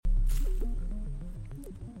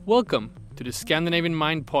Welcome to the Scandinavian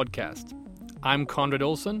Mind podcast. I'm Konrad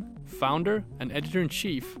Olsson, founder and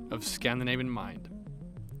editor-in-chief of Scandinavian Mind.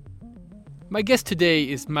 My guest today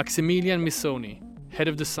is Maximilian Missoni, head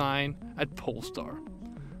of design at Polestar.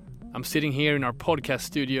 I'm sitting here in our podcast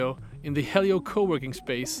studio in the Helio co-working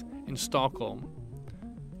space in Stockholm.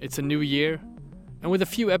 It's a new year, and with a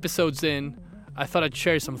few episodes in, I thought I'd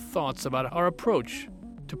share some thoughts about our approach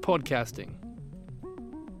to podcasting.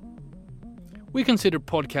 We consider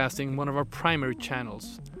podcasting one of our primary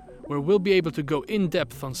channels, where we'll be able to go in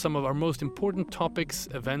depth on some of our most important topics,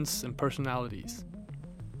 events, and personalities.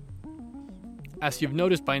 As you've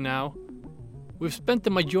noticed by now, we've spent the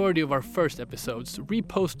majority of our first episodes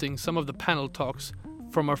reposting some of the panel talks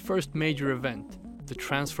from our first major event, the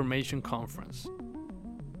Transformation Conference.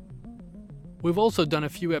 We've also done a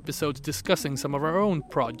few episodes discussing some of our own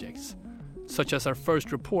projects, such as our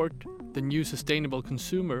first report, The New Sustainable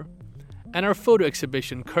Consumer, and our photo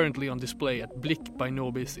exhibition currently on display at Blick by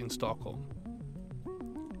Nobis in Stockholm.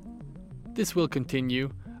 This will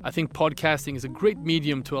continue. I think podcasting is a great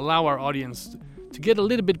medium to allow our audience to get a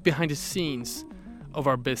little bit behind the scenes of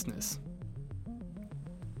our business.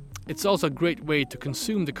 It's also a great way to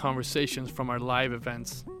consume the conversations from our live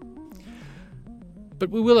events. But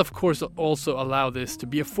we will of course also allow this to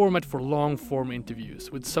be a format for long-form interviews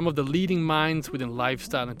with some of the leading minds within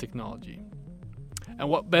lifestyle and technology. And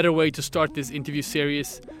what better way to start this interview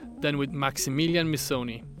series than with Maximilian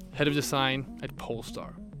Missoni, head of design at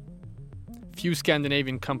Polestar. Few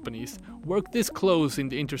Scandinavian companies work this close in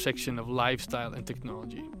the intersection of lifestyle and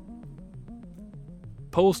technology.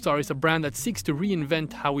 Polestar is a brand that seeks to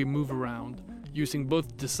reinvent how we move around, using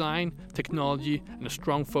both design, technology, and a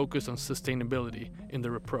strong focus on sustainability in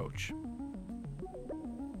their approach.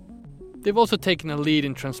 They've also taken a lead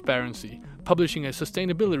in transparency, publishing a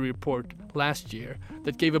sustainability report last year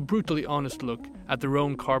that gave a brutally honest look at their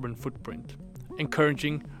own carbon footprint,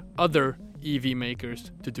 encouraging other EV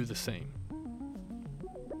makers to do the same.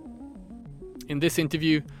 In this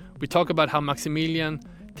interview, we talk about how Maximilian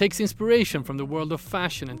takes inspiration from the world of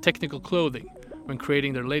fashion and technical clothing when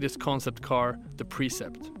creating their latest concept car, the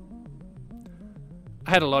Precept. I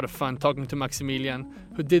had a lot of fun talking to Maximilian,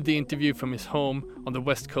 who did the interview from his home on the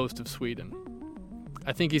west coast of Sweden.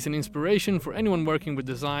 I think he's an inspiration for anyone working with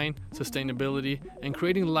design, sustainability, and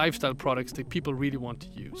creating lifestyle products that people really want to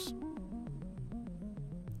use.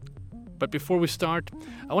 But before we start,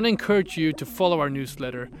 I want to encourage you to follow our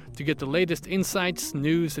newsletter to get the latest insights,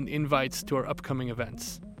 news, and invites to our upcoming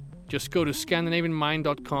events. Just go to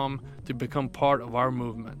scandinavianmind.com to become part of our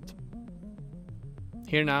movement.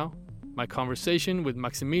 Here now, my conversation with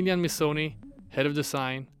Maximilian Missoni, head of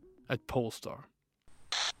design at Polestar.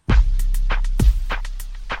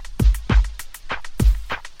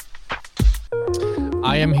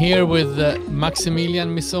 I am here with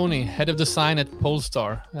Maximilian Missoni, head of design at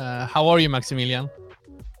Polestar. How are you, Maximilian?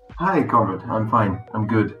 Hi, Konrad. I'm fine. I'm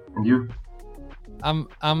good. And you?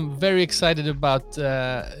 I'm very excited about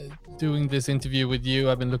doing this interview with you.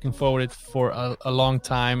 I've been looking forward to it for a long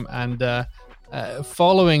time and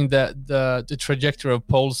following the trajectory of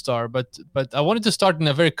Polestar. But I wanted to start in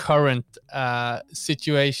a very current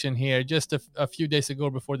situation here. Just a few days ago,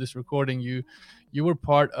 before this recording, you were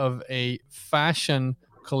part of a fashion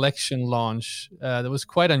collection launch that was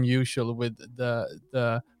quite unusual with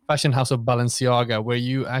the fashion house of Balenciaga, where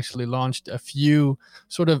you actually launched a few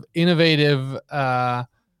sort of innovative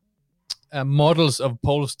models of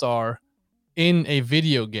Polestar in a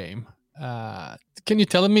video game. Can you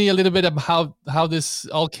tell me a little bit about how this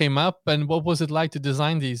all came up and what was it like to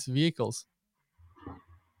design these vehicles?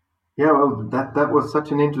 Yeah, well, that was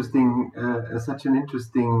such an interesting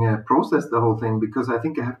process, the whole thing, because I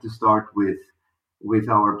think I have to start with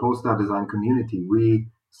our Polestar design community. We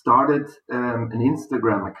started an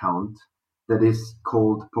Instagram account that is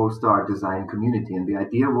called Polestar Design Community, and the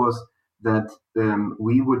idea was that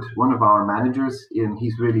one of our managers, and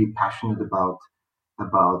he's really passionate about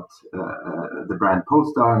the brand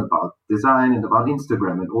Polestar and about design and about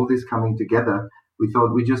Instagram and all this coming together. We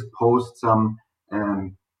thought we just post some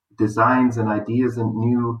designs and ideas and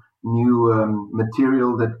new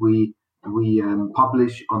material that we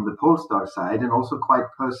publish on the Polestar side, and also quite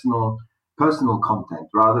personal content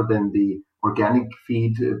rather than the organic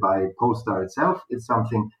feed by Polestar itself. It's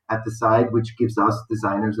something at the side which gives us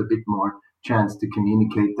designers a bit more chance to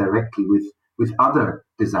communicate directly with other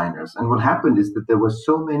designers. And what happened is that there were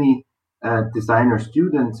so many designer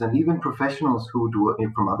students and even professionals who do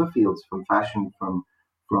from other fields, from fashion, from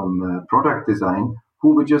product design,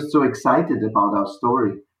 who were just so excited about our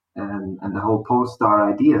story and the whole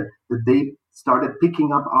Polestar idea that they started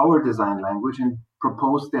picking up our design language and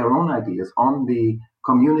proposed their own ideas on the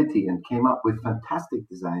community and came up with fantastic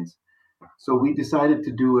designs. So we decided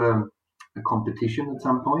to do a competition at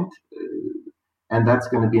some point, and that's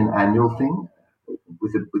going to be an annual thing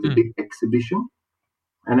with a big exhibition.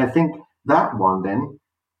 And I think that one then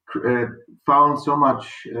found so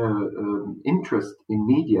much interest in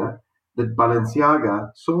media that Balenciaga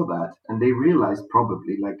saw that, and they realized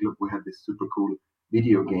probably, like, look, we have this super cool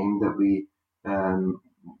video game that we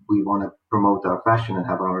want to promote our fashion and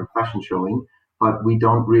have our fashion show in, but we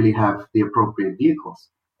don't really have the appropriate vehicles.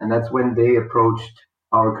 And that's when they approached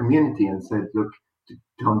our community and said, look,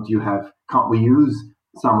 can't we use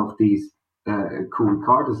some of these cool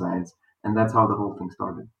car designs? And that's how the whole thing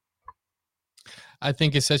started. I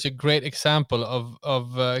think it's such a great example of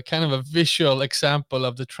kind of a visual example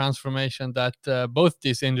of the transformation that both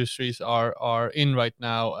these industries are in right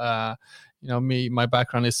now. My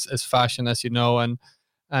background is fashion, as you know, and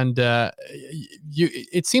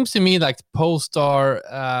it seems to me like Polestar,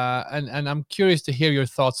 and I'm curious to hear your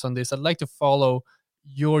thoughts on this. I'd like to follow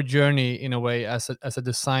your journey in a way as a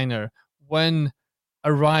designer when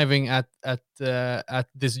arriving at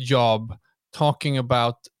this job, talking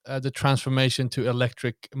about the transformation to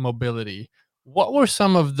electric mobility. What were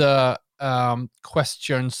some of the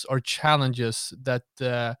questions or challenges that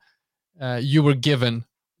you were given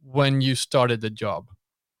when you started the job?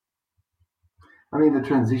 I mean, the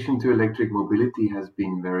transition to electric mobility has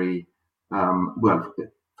been very, well,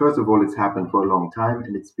 first of all, it's happened for a long time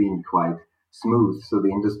and it's been quite smooth. So the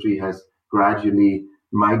industry has gradually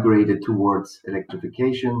migrated towards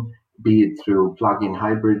electrification, be it through plug-in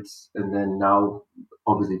hybrids, and then now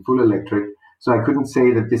obviously full electric. So I couldn't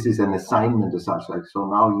say that this is an assignment as such, like, so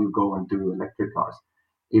now you go and do electric cars.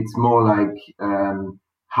 It's more like,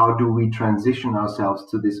 how do we transition ourselves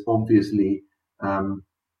to this obviously,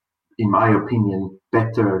 in my opinion,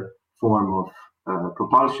 better form of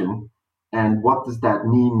propulsion? And what does that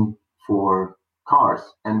mean for cars?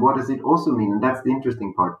 And what does it also mean? And that's the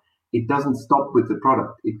interesting part. It doesn't stop with the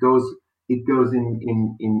product. It goes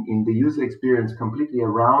in the user experience completely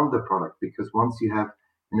around the product, because once you have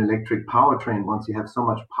an electric powertrain, once you have so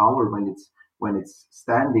much power when it's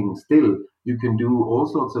standing still, you can do all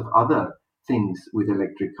sorts of other things with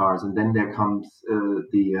electric cars. And then there comes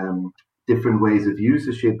the different ways of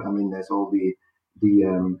usership. I mean, there's all the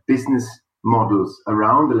business models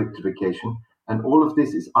around electrification, and all of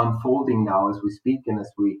this is unfolding now as we speak and as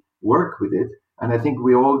we work with it. And I think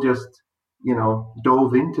we all just,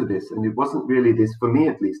 dove into this, and it wasn't really this, for me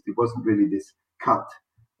at least, it wasn't really this cut.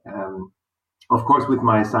 Of course, with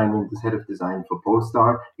my assignment as head of design for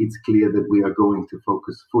Polestar, it's clear that we are going to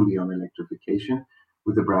focus fully on electrification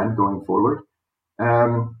with the brand going forward.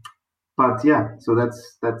 But yeah, so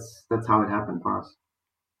that's how it happened for us.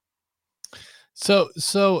 So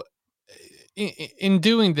in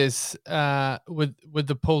doing this with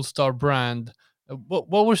the Polestar brand,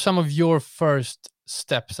 what were some of your first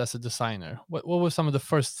steps as a designer? What were some of the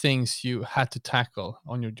first things you had to tackle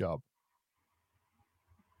on your job?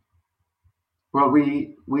 Well,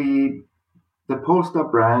 the Polestar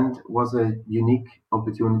brand was a unique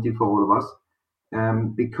opportunity for all of us,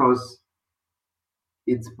 because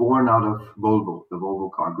it's born out of Volvo, the Volvo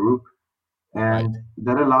car group, and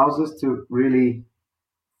that allows us to really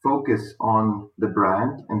focus on the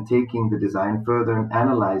brand and taking the design further and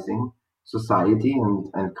analyzing society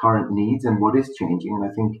and current needs and what is changing. And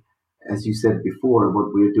I think, as you said before,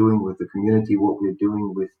 what we're doing with the community, what we're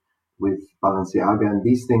doing with Balenciaga, and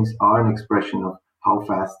these things are an expression of how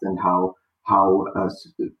fast and how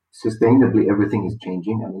sustainably everything is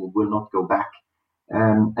changing. I mean, it will not go back.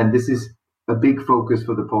 And this is a big focus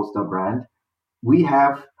for the Polestar brand. We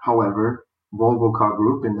have, however, Volvo Car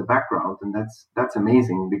Group in the background, and that's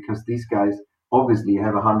amazing, because these guys obviously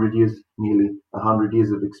have nearly 100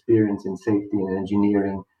 years of experience in safety and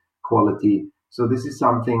engineering, quality. So this is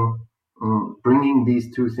something, bringing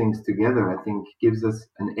these two things together, I think, gives us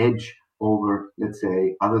an edge over, let's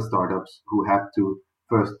say, other startups who have to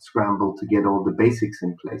first scramble to get all the basics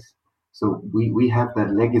in place. So we have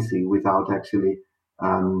that legacy without actually, we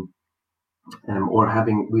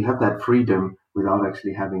have that freedom without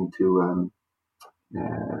actually having to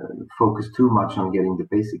focus too much on getting the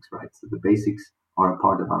basics right. So the basics are a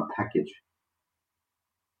part of our package.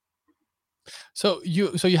 So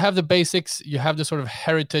you have the basics, you have the sort of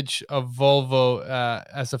heritage of Volvo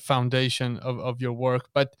as a foundation of your work,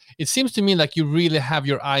 but it seems to me like you really have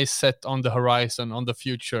your eyes set on the horizon, on the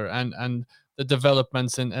future, and the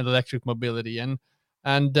developments in electric mobility.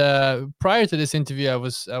 And prior to this interview, I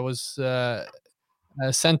was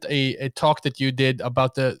sent a talk that you did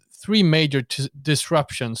about the three major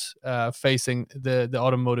disruptions facing the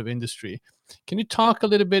automotive industry. Can you talk a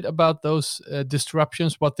little bit about those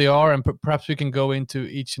disruptions, what they are, and perhaps we can go into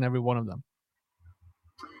each and every one of them?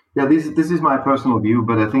 Yeah, this is my personal view,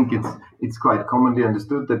 but I think it's quite commonly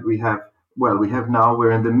understood that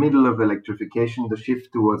we're in the middle of electrification, the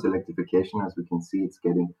shift towards electrification. As we can see, it's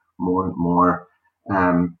getting more and more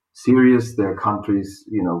serious. There are countries,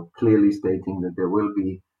 clearly stating that there will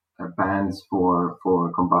be bans for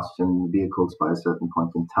combustion vehicles by a certain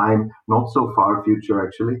point in time, not so far future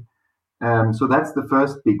actually. So that's the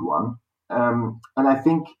first big one. And I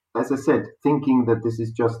think, as I said, thinking that this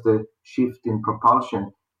is just a shift in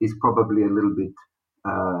propulsion is probably a little bit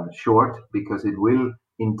short, because it will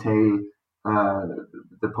entail uh,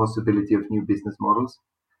 the possibility of new business models.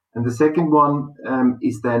 And the second one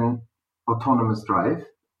is then autonomous drive.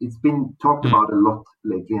 It's been talked about a lot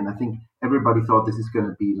lately, and I think everybody thought this is going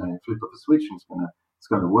to be like a flip of a switch and it's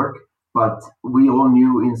going to work. But we all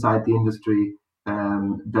knew inside the industry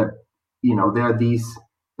that there are these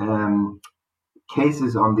um,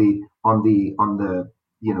 cases on the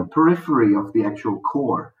periphery of the actual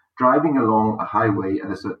core, driving along a highway at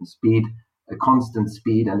a certain speed, a constant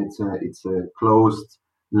speed, and it's a closed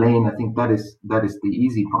lane. I think that is the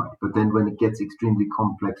easy part. But then when it gets extremely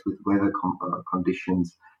complex with weather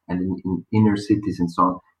conditions and in inner cities and so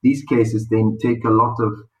on, these cases they take a lot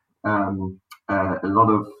of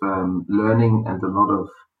learning and a lot of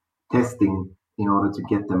testing in order to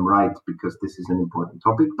get them right, because this is an important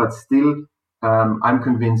topic. But still, I'm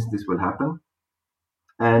convinced this will happen.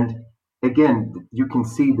 And again, you can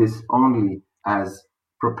see this only as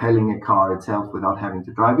propelling a car itself without having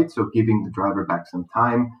to drive it. So giving the driver back some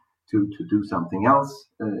time to do something else.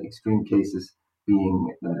 Extreme cases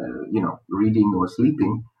being, reading or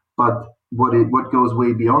sleeping. But what goes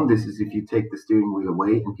way beyond this is if you take the steering wheel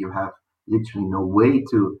away and you have literally no way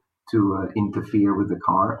to interfere with the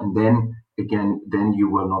car, and then you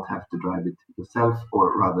will not have to drive it yourself,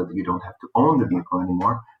 or rather, you don't have to own the vehicle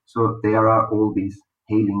anymore. So there are all these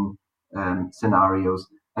hailing scenarios,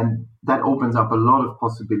 and that opens up a lot of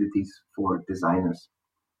possibilities for designers.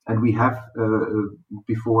 And we have,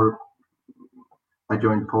 before I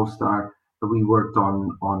joined Polestar, we worked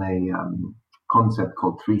on a concept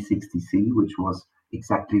called 360C, which was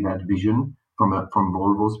exactly that vision from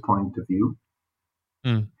Volvo's point of view.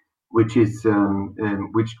 Mm. Which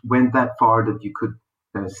went that far that you could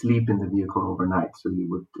sleep in the vehicle overnight. So you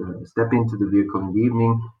would step into the vehicle in the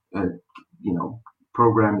evening,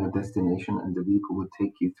 program your destination, and the vehicle would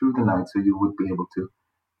take you through the night. So you would be able to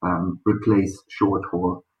replace short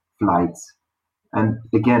haul flights. And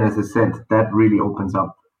again, as I said, that really opens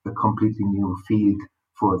up a completely new field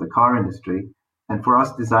for the car industry. And for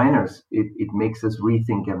us designers, it makes us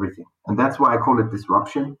rethink everything. And that's why I call it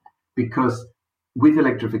disruption, because with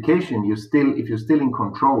electrification, if you're still in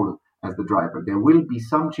control as the driver, there will be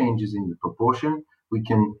some changes in the proportion. We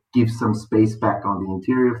can give some space back on the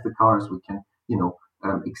interior of the cars. We can,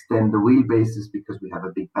 extend the wheelbases because we have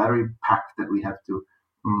a big battery pack that we have to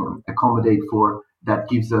accommodate for. That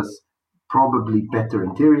gives us probably better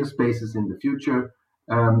interior spaces in the future.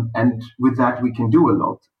 And with that, we can do a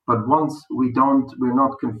lot. But once we're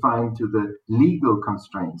not confined to the legal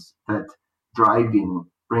constraints that driving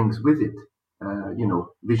brings with it.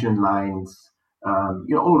 Vision lines,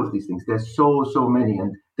 all of these things. There's so many,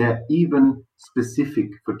 and they're even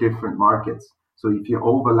specific for different markets. So if you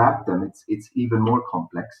overlap them, it's even more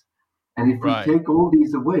complex. And if we take all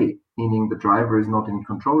these away, meaning the driver is not in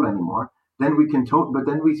control anymore, then we can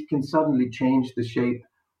suddenly change the shape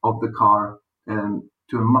of the car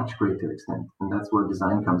to a much greater extent. And that's where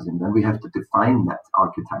design comes in. Then we have to define that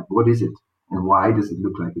archetype. What is it? And why does it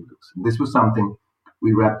look like it looks? And this was something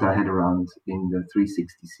we wrapped our head around in the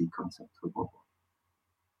 360C concept for Volvo.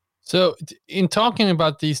 So, in talking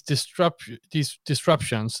about these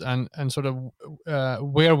disruptions and sort of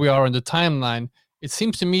where we are in the timeline, it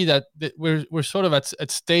seems to me that we're sort of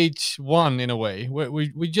at stage one in a way.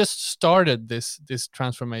 We just started this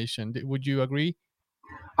transformation. Would you agree?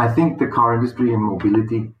 I think the car industry and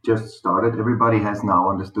mobility just started. Everybody has now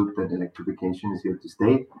understood that electrification is here to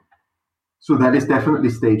stay. So that is definitely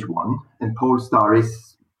stage one, and Polestar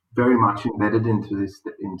is very much embedded into this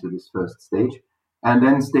first stage. And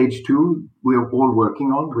then stage two, we're all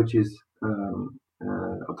working on, which is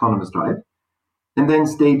autonomous drive. And then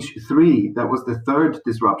stage three, that was the third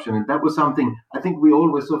disruption, and that was something I think we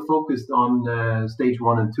all were so focused on stage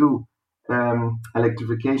one and two,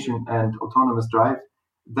 electrification and autonomous drive,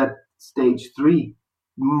 that stage three,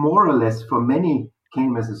 more or less for many,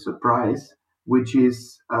 came as a surprise, which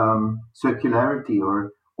is circularity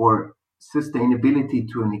or sustainability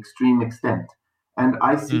to an extreme extent. And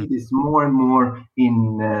I see this more and more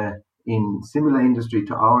in in similar industry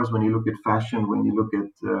to ours, when you look at fashion, when you look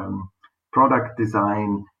at product design,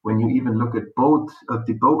 when you even look at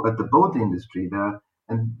the boat industry,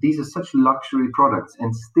 and these are such luxury products,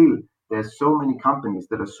 and still there's so many companies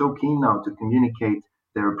that are so keen now to communicate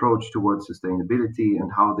their approach towards sustainability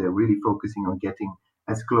and how they're really focusing on getting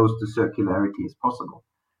as close to circularity as possible.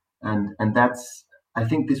 And that's, I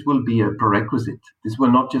think this will be a prerequisite. This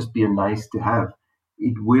will not just be a nice to have.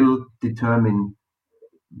 It will determine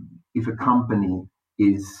if a company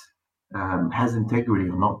has integrity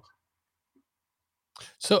or not.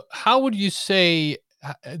 So how would you say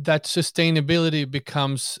that sustainability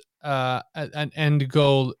becomes an end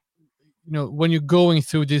goal, when you're going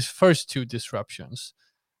through these first two disruptions?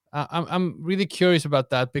 I'm really curious about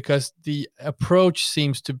that, because the approach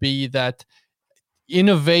seems to be that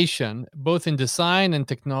innovation, both in design and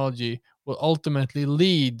technology, will ultimately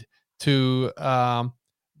lead to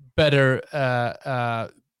better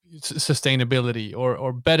sustainability,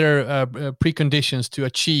 or better preconditions to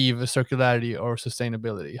achieve a circularity or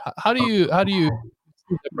sustainability. How do you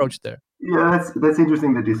see the approach there? Yeah, that's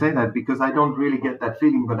interesting that you say that, because I don't really get that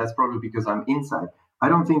feeling, but that's probably because I'm inside. I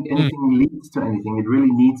don't think anything leads to anything. It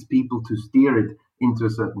really needs people to steer it into a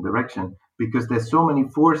certain direction, because there's so many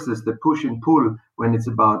forces that push and pull when it's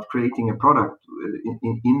about creating a product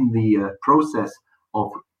in the process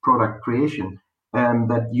of product creation, and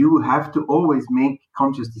that you have to always make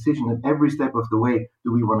conscious decision at every step of the way.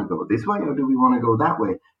 Do we want to go this way, or do we want to go that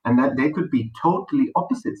way? And that they could be totally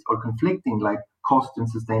opposites or conflicting, like cost and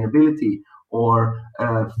sustainability, or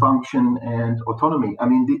function and autonomy. I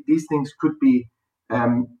mean, these things could be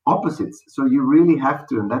opposites. So you really have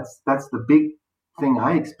to, and that's the big thing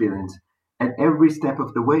I experience at every step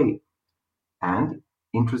of the way. And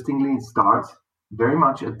interestingly, it starts very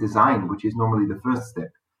much at design, which is normally the first step.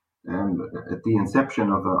 At the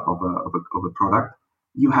inception of a product,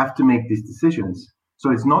 you have to make these decisions.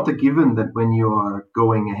 So it's not a given that when you are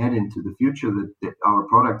going ahead into the future that our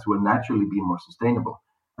products will naturally be more sustainable.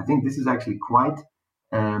 I think this is actually quite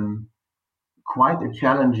a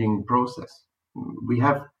challenging process. We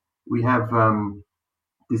have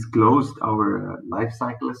disclosed our life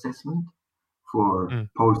cycle assessment for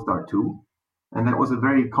Polestar 2, and that was a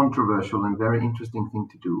very controversial and very interesting thing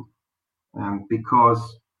to do,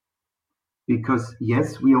 because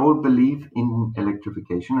yes, we all believe in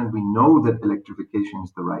electrification, and we know that electrification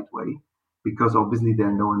is the right way, because obviously there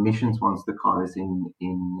are no emissions once the car is in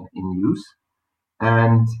use,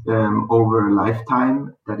 and over a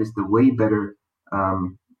lifetime, that is the way better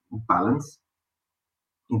balance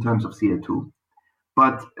in terms of CO2.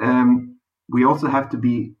 But we also have to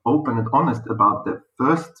be open and honest about the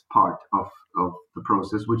first part of the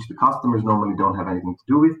process, which the customers normally don't have anything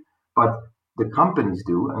to do with, but the companies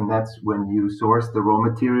do, and that's when you source the raw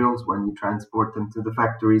materials, when you transport them to the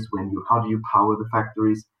factories, how do you power the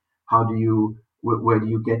factories, where do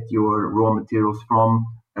you get your raw materials from,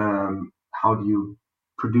 how do you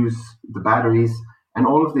produce the batteries, and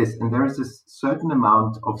all of this. And there is a certain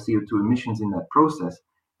amount of CO2 emissions in that process,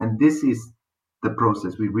 and this is the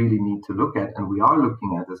process we really need to look at, and we are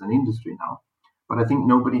looking at as an industry now. But I think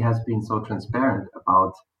nobody has been so transparent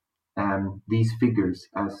about these figures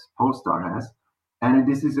as Polestar has. And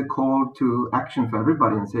this is a call to action for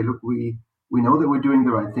everybody, and say, look, we know that we're doing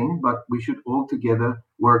the right thing, but we should all together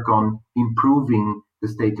work on improving the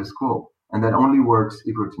status quo. And that only works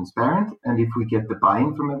if we're transparent, and if we get the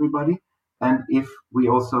buy-in from everybody, and if we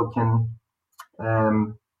also can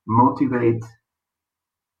motivate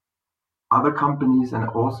other companies, and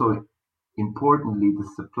also, importantly, the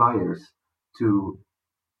suppliers, to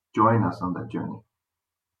join us on that journey.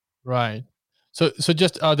 Right. So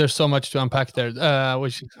just there's so much to unpack there.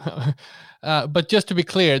 But just to be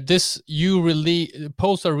clear,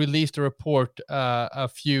 Polestar released a report a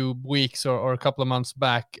few weeks or a couple of months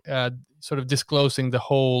back, sort of disclosing the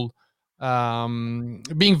whole,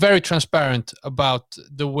 being very transparent about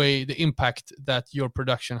the impact that your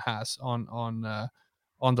production has on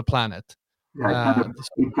the planet. Yeah,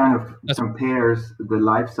 it kind of compares the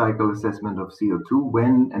life cycle assessment of CO2.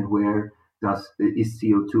 When and where is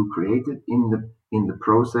CO2 created in the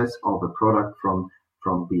process of a product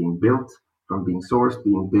from being built, from being sourced,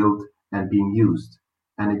 being built, and being used.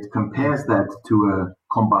 And it compares that to a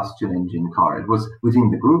combustion engine car. It was within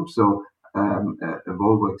the group, so a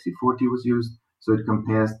Volvo XC40 was used. So it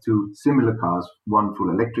compares to similar cars, one full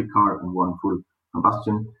electric car and one full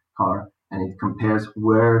combustion car, and it compares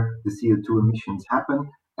where the CO2 emissions happen.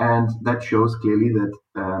 And that shows clearly that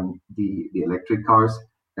the electric cars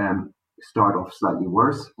start off slightly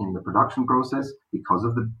worse in the production process because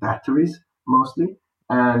of the batteries mostly,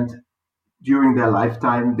 and during their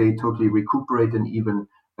lifetime they totally recuperate and even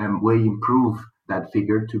we improve that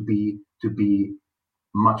figure to be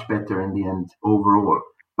much better in the end overall.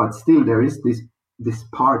 But still, there is this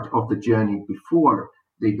part of the journey before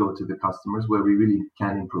they go to the customers where we really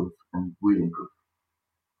can improve and will improve.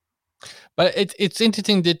 But it's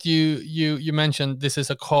interesting that you mentioned this is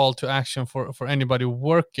a call to action for anybody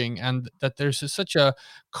working, and that there's such a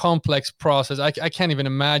complex process. I can't even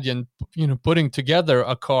imagine, putting together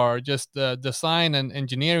a car, just the design and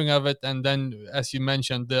engineering of it, and then, as you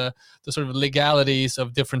mentioned, the sort of legalities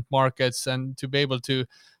of different markets, and to be able to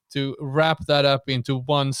wrap that up into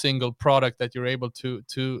one single product that you're able to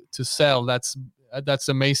sell. That's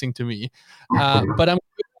amazing to me. But I'm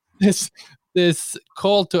this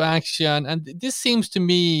call to action, and this seems to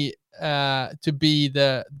me to be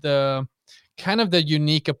the kind of the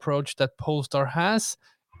unique approach that Polestar has,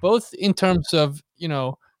 both in terms of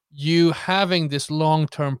you having this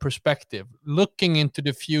long-term perspective, looking into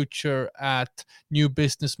the future at new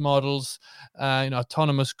business models,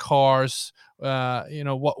 autonomous cars,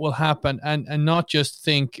 what will happen, and not just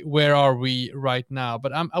think where are we right now.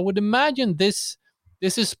 But I would imagine this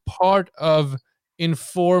is part of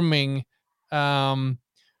informing all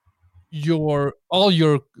your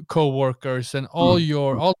co-workers and all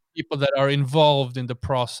the people that are involved in the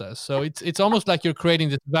process. So it's almost like you're creating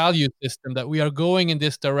this value system, that we are going in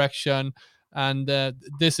this direction, and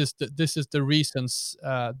this is the reasons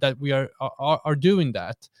that we are doing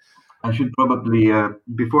that. I should probably,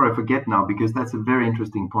 before I forget now, because that's a very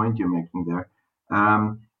interesting point you're making there.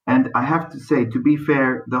 And I have to say, to be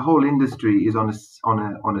fair, the whole industry is on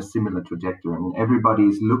a similar trajectory. I mean, everybody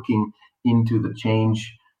is looking into the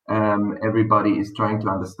change. Everybody is trying to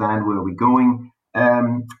understand where we're going.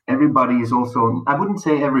 Everybody is also, I wouldn't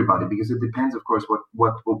say everybody, because it depends, of course,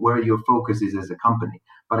 where your focus is as a company.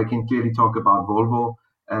 But I can clearly talk about Volvo.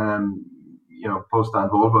 Polestar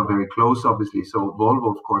and Volvo are very close, obviously. So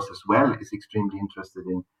Volvo, of course, as well, is extremely interested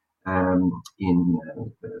in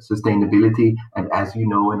sustainability, and, as you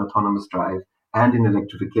know, in autonomous drive and in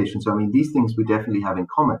electrification. So I mean, these things we definitely have in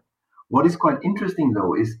common. What is quite interesting,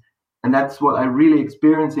 though, is, and that's what I'm really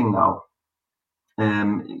experiencing now,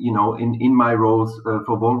 in my roles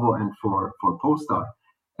for Volvo and for Polestar,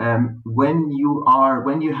 when you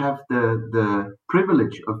have the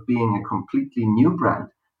privilege of being a completely new brand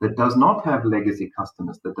that does not have legacy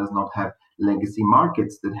customers, that does not have legacy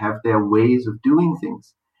markets, that have their ways of doing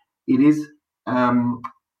things, it is,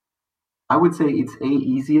 I would say, it's A,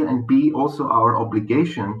 easier, and B, also our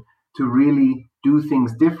obligation to really do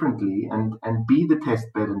things differently and be the test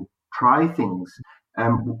bed and try things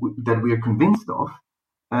that we are convinced of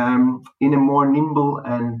in a more nimble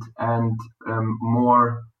and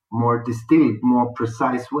more distilled, more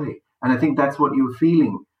precise way. And I think that's what you're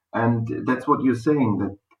feeling, and that's what you're saying,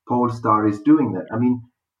 that Polestar is doing that. I mean,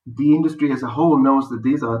 the industry as a whole knows that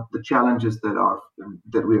these are the challenges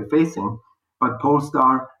that we are facing, but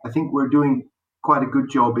Polestar, I think we're doing quite a good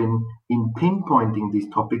job in pinpointing these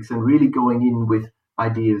topics and really going in with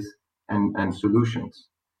ideas and solutions.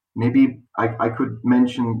 Maybe I could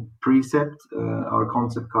mention Precept, our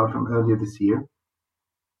concept car from earlier this year.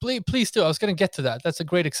 Please do. I was going to get to that. That's a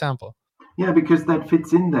great example. Yeah, because that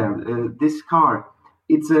fits in there. This car,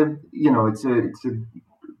 it's a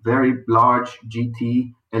very large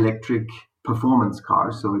GT electric performance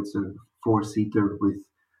car. So it's a 4-seater with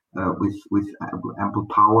ample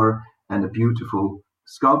power and a beautiful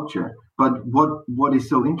sculpture. But what is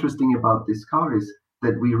so interesting about this car is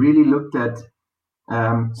that we really looked at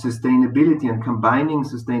sustainability and combining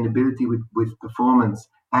sustainability with performance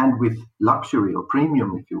and with luxury or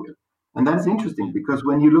premium, if you will. And that's interesting, because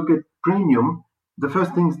when you look at premium, the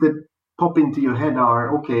first things that pop into your head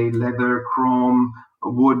are, okay, leather, chrome,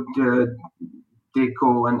 wood,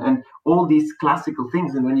 deco, and all these classical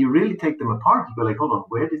things. And when you really take them apart, you go like, hold on,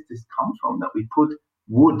 where does this come from that we put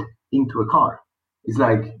wood into a car? It's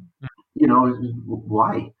like,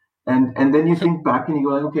 why? And then you think back and you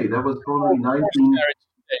go like, okay, that was probably 19...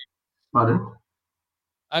 Pardon?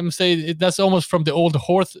 I'm saying that's almost from the old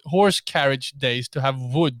horse carriage days to have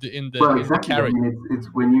wood in the, exactly. In the carriage. I mean, it's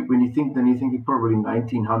when you think it's probably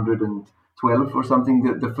 1912 or something.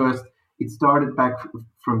 The first, it started back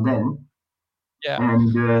from then. Yeah.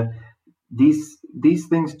 And these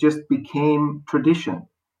things just became tradition,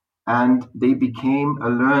 and they became a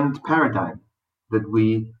learned paradigm that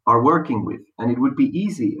we are working with. And it would be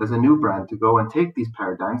easy as a new brand to go and take these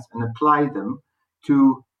paradigms and apply them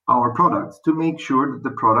to our products, to make sure that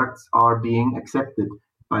the products are being accepted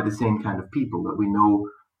by the same kind of people that we know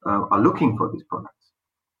are looking for these products.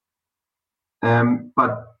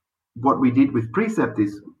 But what we did with Precept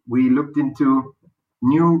is we looked into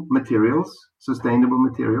new materials, sustainable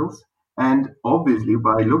materials, And obviously,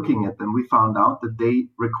 by looking at them, we found out that they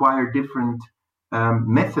require different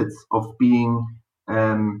methods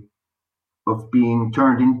um, of being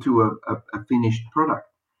turned into a finished product.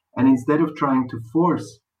 And instead of trying to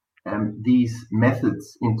force these methods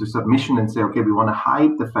into submission and say, okay, we want to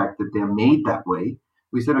hide the fact that they're made that way,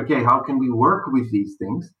 we said, okay, how can we work with these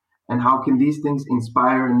things, and how can these things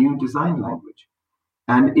inspire a new design language?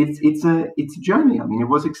 And it's a journey. I mean, it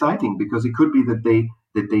was exciting because it could be that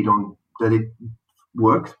it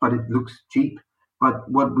works, but it looks cheap. But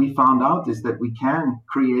what we found out is that we can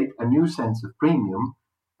create a new sense of premium,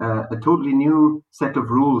 a totally new set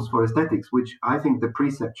of rules for aesthetics, which I think the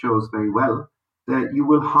Precept shows very well. That you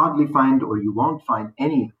will hardly find, or you won't find,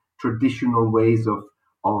 any traditional ways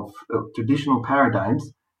of traditional paradigms,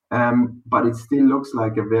 but it still looks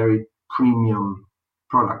like a very premium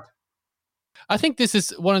product. I think this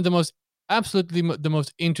is one of the most the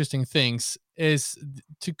most interesting things, is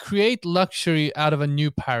to create luxury out of a new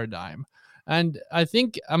paradigm. And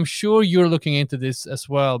I'm sure you're looking into this as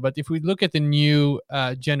well. But if we look at the new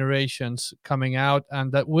generations coming out,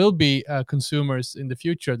 and that will be consumers in the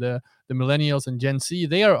future, the millennials and Gen Z,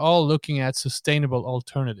 they are all looking at sustainable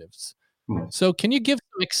alternatives. Yes. So can you give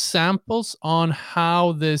some examples on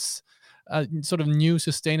how this sort of new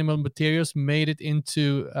sustainable materials made it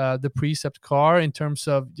into the Precept car, in terms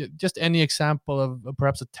of just any example of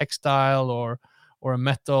perhaps a textile or a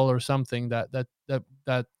metal or something that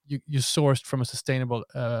you sourced from a sustainable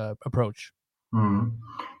approach? Mm.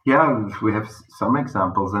 Yeah, we have some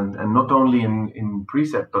examples, and not only in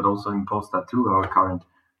Precept, but also in Post Tattoo, our current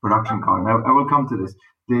production car. Now, I will come to this.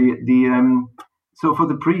 So for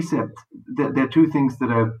the Precept, there are two things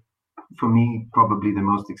that are, for me, probably the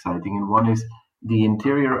most exciting. And one is the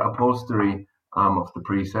interior upholstery of the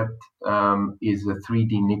Precept is a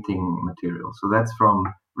 3D knitting material. So that's from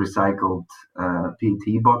recycled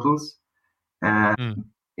PET bottles.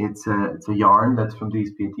 It's a yarn that's from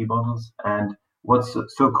these PET bottles. And what's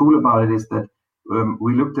so cool about it is that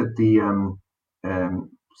we looked at the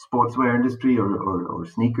sportswear industry, or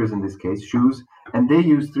sneakers in this case, shoes, and they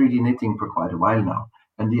use 3D knitting for quite a while now.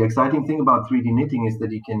 And the exciting thing about 3D knitting is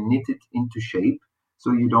that you can knit it into shape,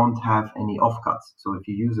 so you don't have any offcuts. So if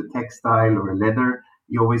you use a textile or a leather,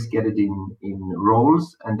 you always get it in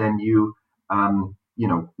rolls, and then you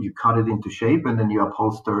cut it into shape, and then you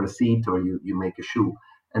upholster a seat, or you make a shoe.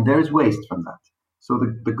 And there's waste from that. So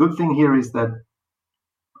the good thing here is that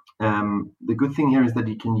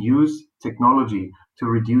you can use technology to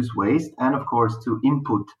reduce waste, and of course to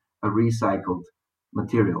input a recycled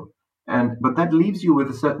material. But that leaves you with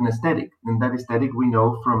a certain aesthetic, and that aesthetic we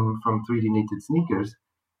know from 3D knitted sneakers.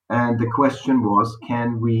 And the question was,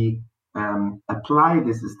 can we apply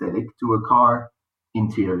this aesthetic to a car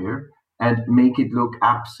interior and make it look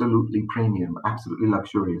absolutely premium, absolutely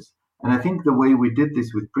luxurious? And I think the way we did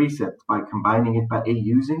this with Precept, by combining it, by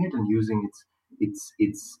using it and using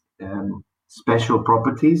its special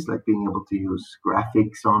properties, like being able to use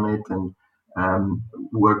graphics on it, and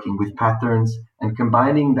working with patterns, and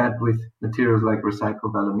combining that with materials like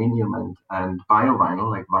recycled aluminium and bio-vinyl,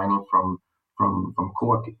 like vinyl from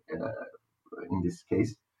cork, in this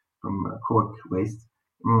case, from cork waste.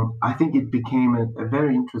 I think it became a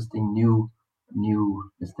very interesting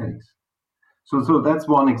new aesthetics. So that's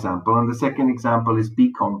one example, and the second example is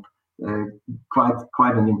B-Comp,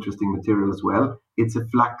 quite an interesting material as well. It's a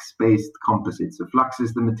flax-based composite. So flax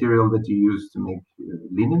is the material that you use to make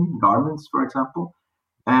linen garments, for example,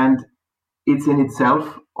 and it's in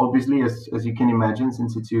itself, obviously, as you can imagine,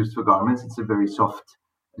 since it's used for garments, it's a very soft,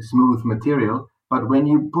 smooth material. But when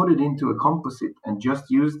you put it into a composite and just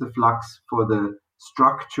use the flax for the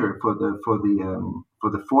structure, for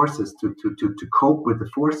the forces to cope with the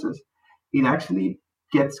forces, it actually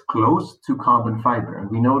gets close to carbon fiber. And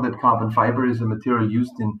we know that carbon fiber is a material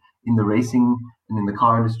used in the racing and in the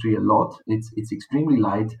car industry a lot. It's extremely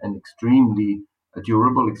light and extremely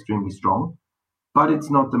durable, extremely strong, but it's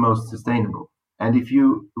not the most sustainable. And if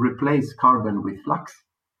you replace carbon with flax,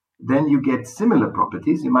 then you get similar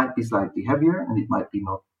properties. It might be slightly heavier, and it might be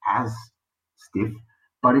not as stiff,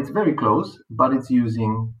 but it's very close, but it's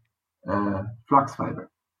using flax fiber.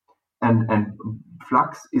 And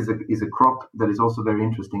flax is a crop that is also very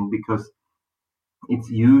interesting, because it's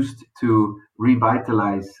used to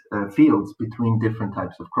revitalize fields between different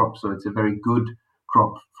types of crops. So it's a very good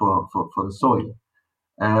crop for the soil.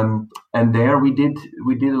 And there we did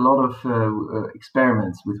a lot of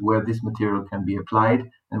experiments with where this material can be applied,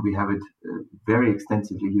 and we have it very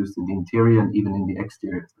extensively used in the interior and even in the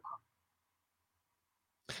exterior of the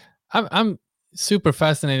car. I'm super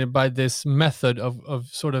fascinated by this method of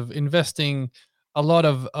sort of investing a lot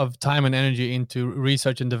of time and energy into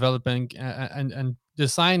research and developing and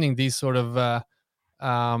designing these sort of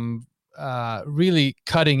um, really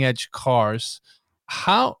cutting edge cars.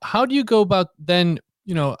 How do you go about then?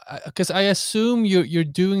 You know, because I assume you're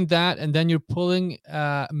doing that, and then you're pulling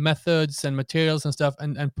methods and materials and stuff,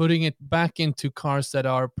 and putting it back into cars that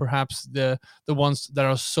are perhaps the ones that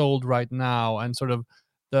are sold right now, and sort of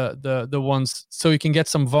the ones, so you can get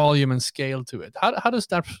some volume and scale to it. How does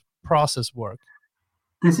that process work?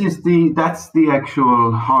 That's the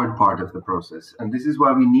actual hard part of the process, and this is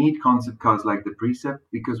why we need concept cars like the Precept,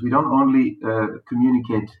 because we don't only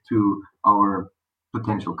communicate to our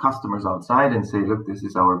potential customers outside and say, look, this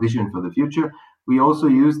is our vision for the future. We also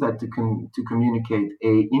use that to communicate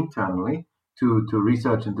internally to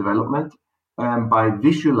research and development, by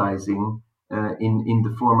visualizing in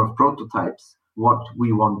the form of prototypes what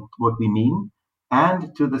we want, what we mean,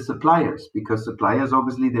 and to the suppliers, because suppliers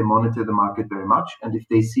obviously they monitor the market very much, and if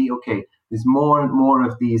they see, okay, there's more and more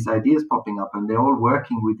of these ideas popping up and they're all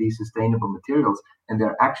working with these sustainable materials, and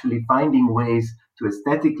they're actually finding ways to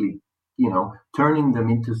aesthetically, turning them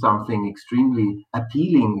into something extremely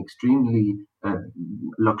appealing, extremely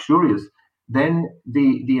luxurious, then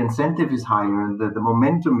the incentive is higher, and the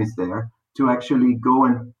momentum is there to actually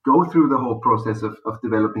go through the whole process of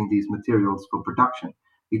developing these materials for production.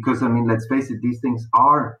 Because, I mean, let's face it, these things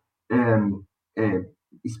are, uh,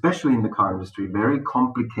 especially in the car industry, very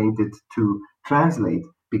complicated to translate,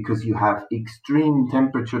 because you have extreme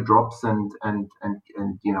temperature drops and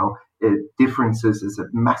differences is a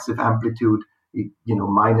massive amplitude,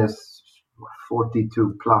 minus 40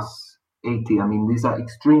 to plus 80. I mean, these are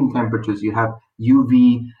extreme temperatures. You have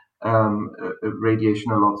UV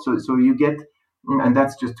radiation a lot. So you get, and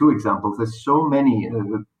that's just two examples. There's so many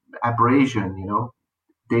abrasion,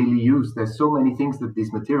 daily use. There's so many things that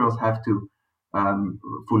these materials have to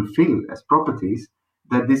fulfill as properties,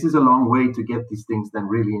 that this is a long way to get these things then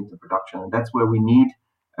really into production. And that's where we need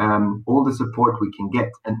all the support we can get.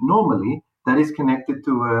 And normally that is connected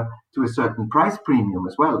to a certain price premium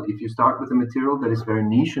as well. If you start with a material that is very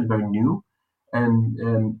niche and very new,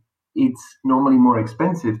 and it's normally more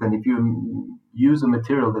expensive than if you use a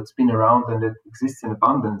material that's been around and that exists in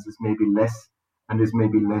abundance, is maybe less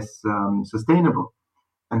sustainable.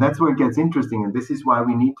 And that's where it gets interesting. And this is why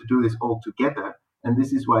we need to do this all together. And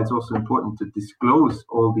this is why it's also important to disclose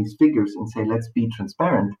all these figures and say, let's be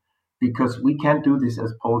transparent, because we can't do this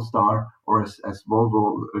as Polestar or as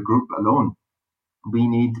Volvo Group alone. We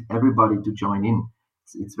need everybody to join in.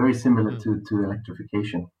 It's very similar to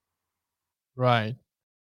electrification. Right.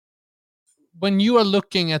 When you are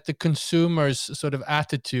looking at the consumer's sort of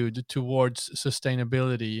attitude towards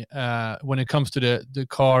sustainability, when it comes to the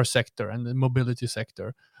car sector and the mobility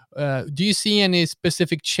sector, do you see any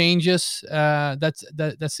specific changes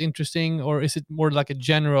that's interesting, or is it more like a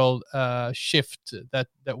general shift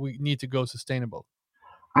that we need to go sustainable?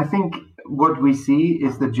 I think what we see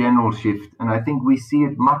is the general shift, and I think we see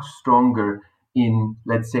it much stronger in,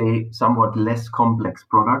 let's say, somewhat less complex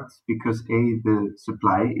products, because the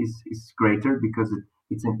supply is greater, because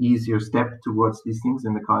it's an easier step towards these things.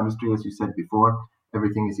 In the car industry, as you said before,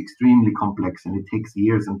 everything is extremely complex, and it takes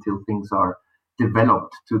years until things are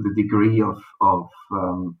developed to the degree of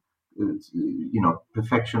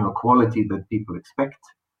perfection or quality that people expect.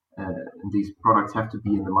 These products have to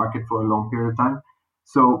be in the market for a long period of time.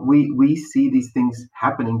 So we see these things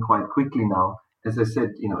happening quite quickly now. As I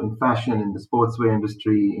said, in fashion, in the sportswear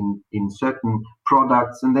industry, in certain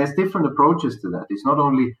products, and there's different approaches to that. It's not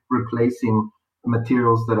only replacing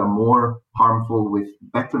materials that are more harmful with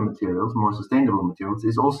better materials, more sustainable materials.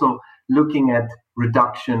 It's also looking at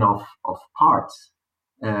reduction of parts.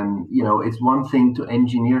 It's one thing to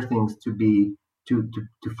engineer things to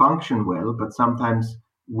function well, but sometimes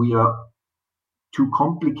we are too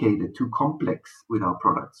complicated, too complex with our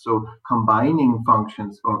products. So combining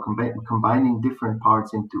functions or combining different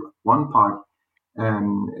parts into one part,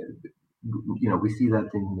 we see that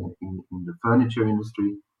in the furniture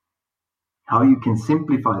industry, how you can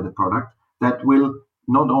simplify the product that will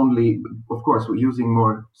not only, of course, using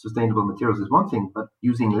more sustainable materials is one thing, but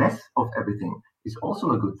using less of everything is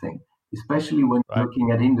also a good thing, especially when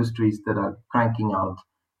looking at industries that are cranking out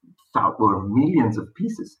or millions of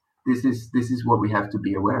pieces. This is what we have to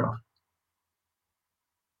be aware of.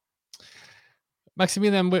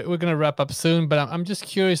 Maximilian, we're going to wrap up soon, but I'm just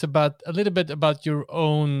curious about a little bit about your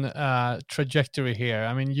own trajectory here.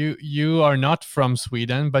 I mean, you are not from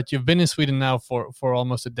Sweden, but you've been in Sweden now for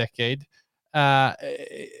almost a decade.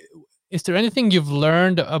 Is there anything you've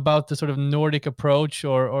learned about the sort of Nordic approach,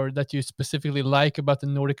 or that you specifically like about the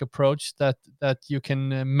Nordic approach that you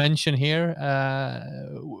can mention here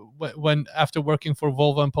when after working for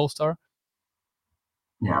Volvo and Polestar?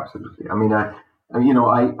 Yeah, absolutely. I mean,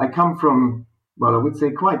 I come from, well, I would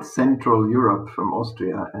say quite Central Europe, from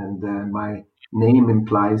Austria, and my name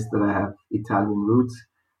implies that I have Italian roots.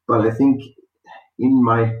 But I think in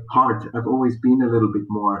my heart, I've always been a little bit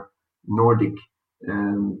more Nordic.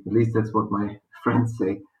 At least that's what my friends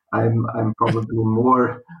say. I'm probably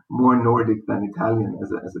more Nordic than Italian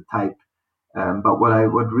as a type. But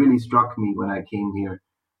what really struck me when I came here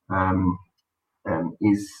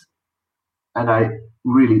is, and I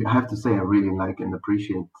really have to say I really like and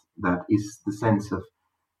appreciate that, is the sense of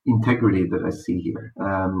integrity that I see here,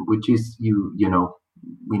 which is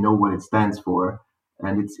we know what it stands for,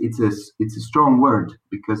 and it's a strong word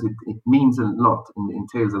because it means a lot and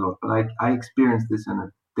entails a lot. But I experience this on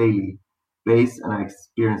a daily basis, and I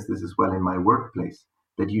experience this as well in my workplace,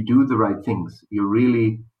 that you do the right things. You're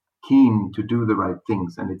really keen to do the right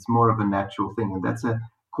things, and it's more of a natural thing, and that's a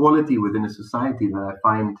quality within a society that I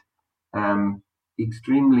find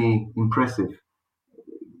extremely impressive,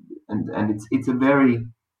 and it's a very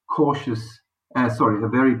a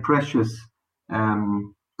very precious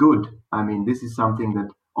good. I mean, this is something that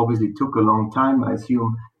obviously took a long time, I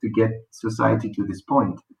assume, to get society to this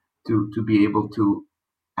point, to be able to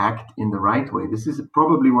act in the right way. This is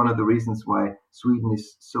probably one of the reasons why Sweden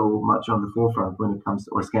is so much on the forefront when it comes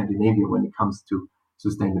to, or Scandinavia, when it comes to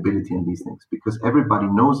sustainability and these things, because everybody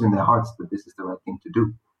knows in their hearts that this is the right thing to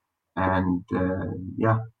do. And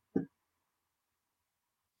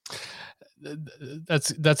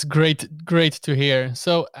that's great to hear.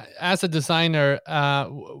 So as a designer,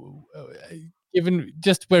 given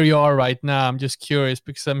just where you are right now, I'm just curious,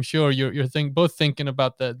 because I'm sure you're both thinking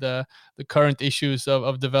about the current issues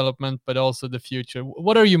of development, but also the future.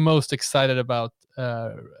 What are you most excited about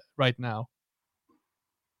right now?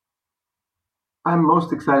 I'm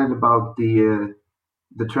most excited about the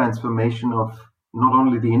transformation of not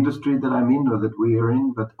only the industry that I'm in or that we are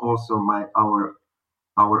in, but also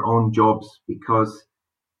our own jobs. Because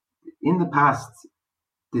in the past,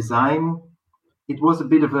 design, it was a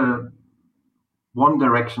bit of a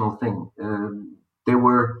one-directional thing. There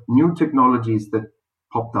were new technologies that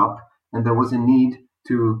popped up, and there was a need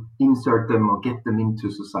to insert them or get them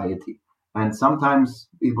into society. And sometimes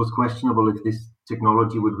it was questionable if this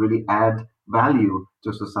technology would really add value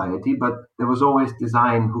to society, but there was always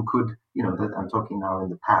design who could, that I'm talking now in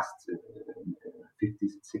the past, 50s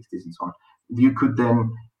and 60s and so on. You could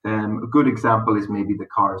then, a good example is maybe the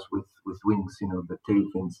cars with wings, the tail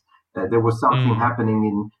fins. There was something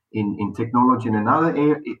happening in technology in another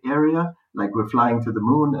area, like we're flying to the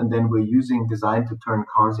moon, and then we're using design to turn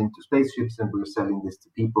cars into spaceships, and we're selling this to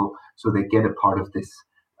people so they get a part of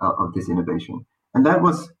this innovation. And that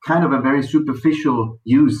was kind of a very superficial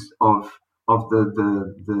use of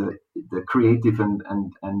the creative and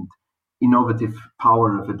innovative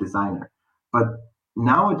power of a designer. But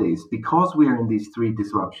nowadays, because we are in these three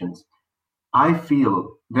disruptions, I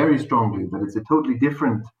feel very strongly that it's a totally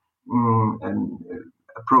different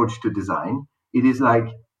approach to design. It is like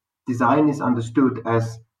design is understood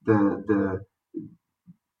as the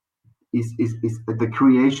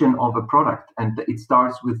creation of a product, and it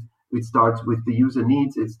starts with the user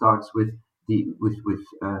needs. It starts with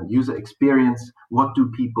user experience. What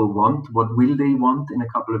do people want? What will they want in a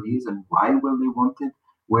couple of years, and why will they want it?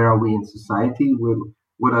 Where are we in society?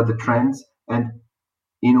 What are the trends? And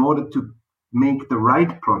in order to make the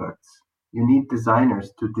right products, you need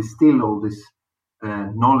designers to distill all this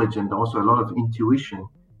knowledge and also a lot of intuition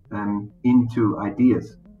into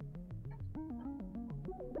ideas.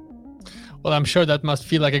 Well, I'm sure that must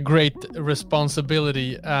feel like a great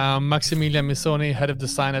responsibility. Maximilian Missoni, Head of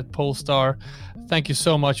Design at Polestar, thank you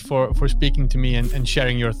so much for speaking to me and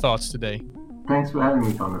sharing your thoughts today. Thanks for having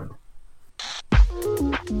me, Conrad.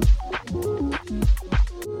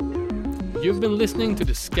 You've been listening to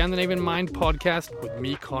the Scandinavian Mind podcast with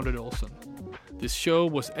me, Conrad Olsen. This show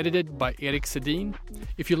was edited by Erik Sedin.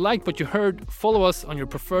 If you liked what you heard, follow us on your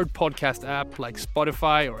preferred podcast app like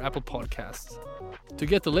Spotify or Apple Podcasts. To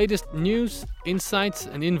get the latest news, insights,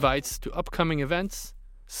 and invites to upcoming events,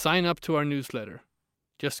 sign up to our newsletter.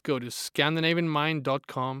 Just go to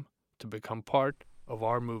scandinavianmind.com to become part of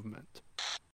our movement.